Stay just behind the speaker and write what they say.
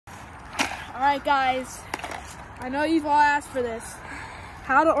Alright guys, I know you've all asked for this.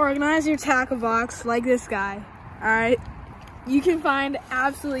 How to organize your tackle box like this guy. Alright, you can find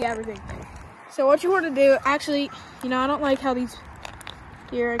absolutely everything. So what you want to do, actually, you know, I don't like how these,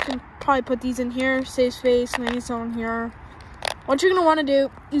 here, I can probably put these in here, save space, maybe some here. What you're going to want to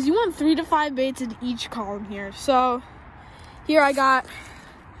do is you want 3 to 5 baits in each column here. So here I got,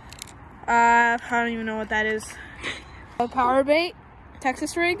 I don't even know what that is. A power bait,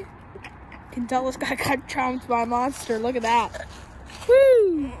 Texas rig. You can tell this guy got trounced by a monster. Look at that.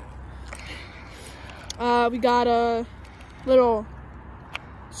 Woo! We got a little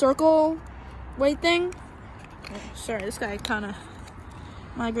circle weight thing. Oh, sorry, this guy kind of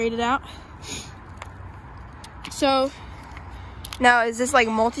migrated out. So, now, is this like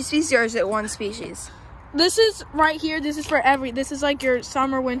multi-species or is it one species? this is right here. This is for this is like your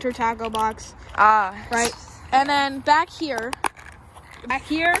summer, winter tackle box. Ah. Right. And then back here,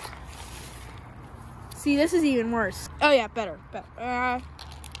 see, this is even worse. Oh yeah, better.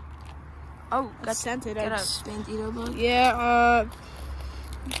 Oh, got scented. Got a bandito bug. Yeah,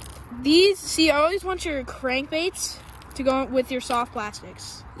 these, see, I always want your crankbaits to go with your soft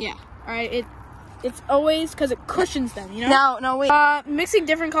plastics. Yeah. Alright, it's always, because it cushions them, you know? No, wait. Mixing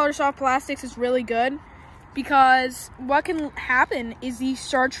different color soft plastics is really good, because what can happen is the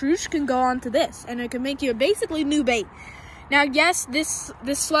chartreuse can go onto this, and it can make you a basically new bait. Now, yes, this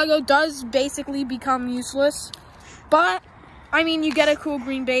Sluggo does basically become useless, but, I mean, you get a cool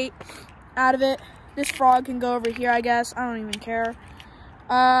green bait out of it. This frog can go over here, I guess. I don't even care.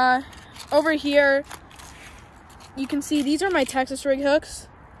 Over here, you can see these are my Texas rig hooks.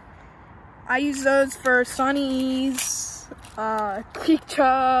 I use those for sunnies, creek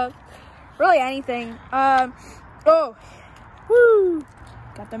chub, really anything. Oh, woo!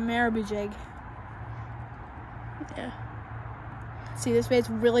 Got the marabou jig. Yeah. See, this bait's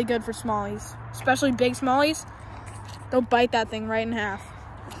really good for smallies, especially big smallies. They'll bite that thing right in half.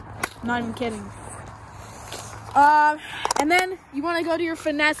 Not even kidding. And then you want to go to your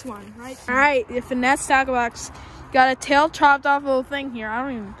finesse one, right? All right, your finesse tackle box. Got a tail chopped off little thing here. I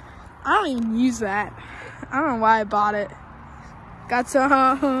don't even use that. I don't know why I bought it. Got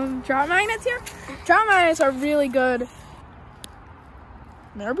some trout magnets here. Trout magnets are really good.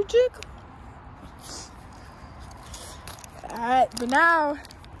 Marabou jig. All right, but now,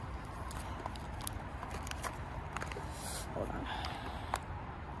 hold on.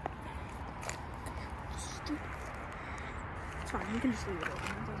 It's fine, you can just leave it open.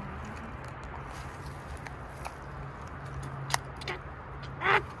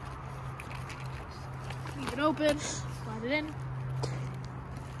 Leave it open, slide it in.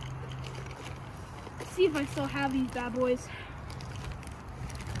 Let's see if I still have these bad boys.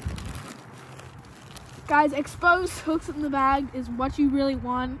 Guys, exposed hooks in the bag is what you really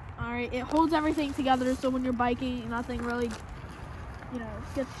want. Alright, it holds everything together, so when you're biking, nothing really, you know,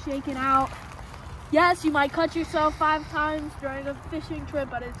 gets shaken out. Yes, you might cut yourself 5 times during a fishing trip,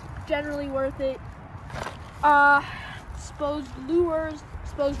 but it's generally worth it. Exposed lures,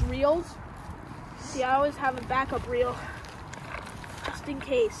 exposed reels. See, I always have a backup reel, just in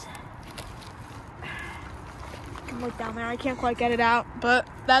case. You can look down there, I can't quite get it out, but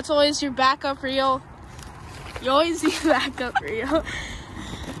that's always your backup reel. You always need a backup reel.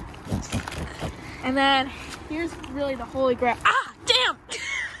 And then, here's really the holy grail. Ah, damn!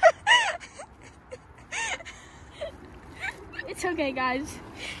 It's okay, guys.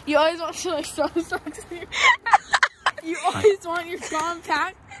 You always want to like throw socks in your... You always want your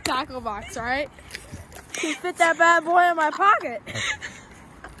compact tackle box, alright? Can fit that bad boy in my pocket.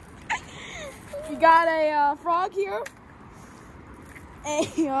 You got a frog here.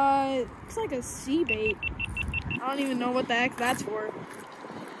 Looks like a sea bait. I don't even know what the heck that's for.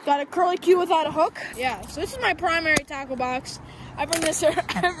 Got a curly Q without a hook. Yeah, so this is my primary tackle box. I bring this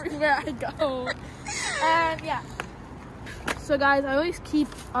everywhere I go. And yeah. So guys, I always keep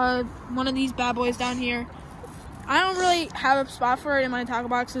one of these bad boys down here. I don't really have a spot for it in my tackle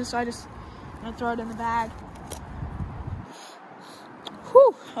boxes, so I just throw it in the bag.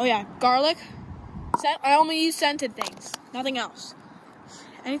 Whew. Oh yeah, garlic. I only use scented things, nothing else.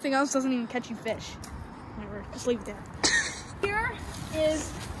 Anything else doesn't even catch you fish. Whatever, just leave it there. Here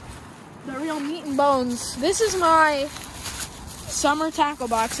is the real meat and bones. This is my summer tackle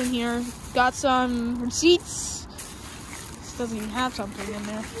box in here. Got some receipts. This doesn't even have something in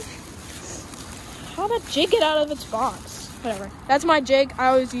there. How did that jig get out of its box? Whatever. That's my jig. I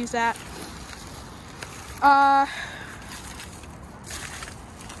always use that. Dang.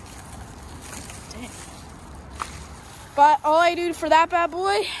 But all I do for that bad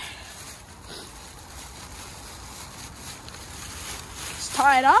boy is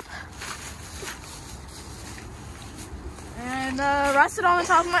tie it up. and rest it on the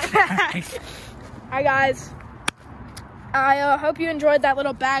top of my bag. Alright guys, I hope you enjoyed that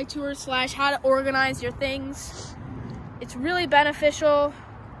little bag tour / how to organize your things. It's really beneficial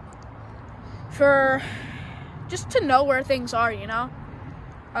for just to know where things are, you know.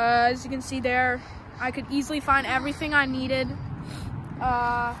 As you can see there, I could easily find everything I needed.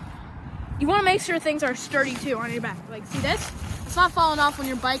 You want to make sure things are sturdy too on your back. Like, see this? It's not falling off when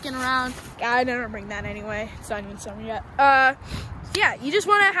you're biking around. I never bring that anyway. It's not even summer yet. Yeah, you just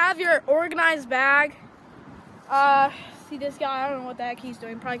want to have your organized bag. See this guy? I don't know what the heck he's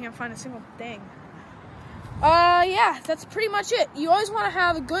doing. Probably can't find a single thing. Yeah, that's pretty much it. You always want to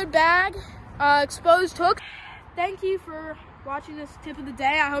have a good bag, exposed hook. Thank you for watching this tip of the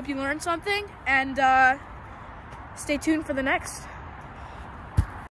day. I hope you learned something, and stay tuned for the next.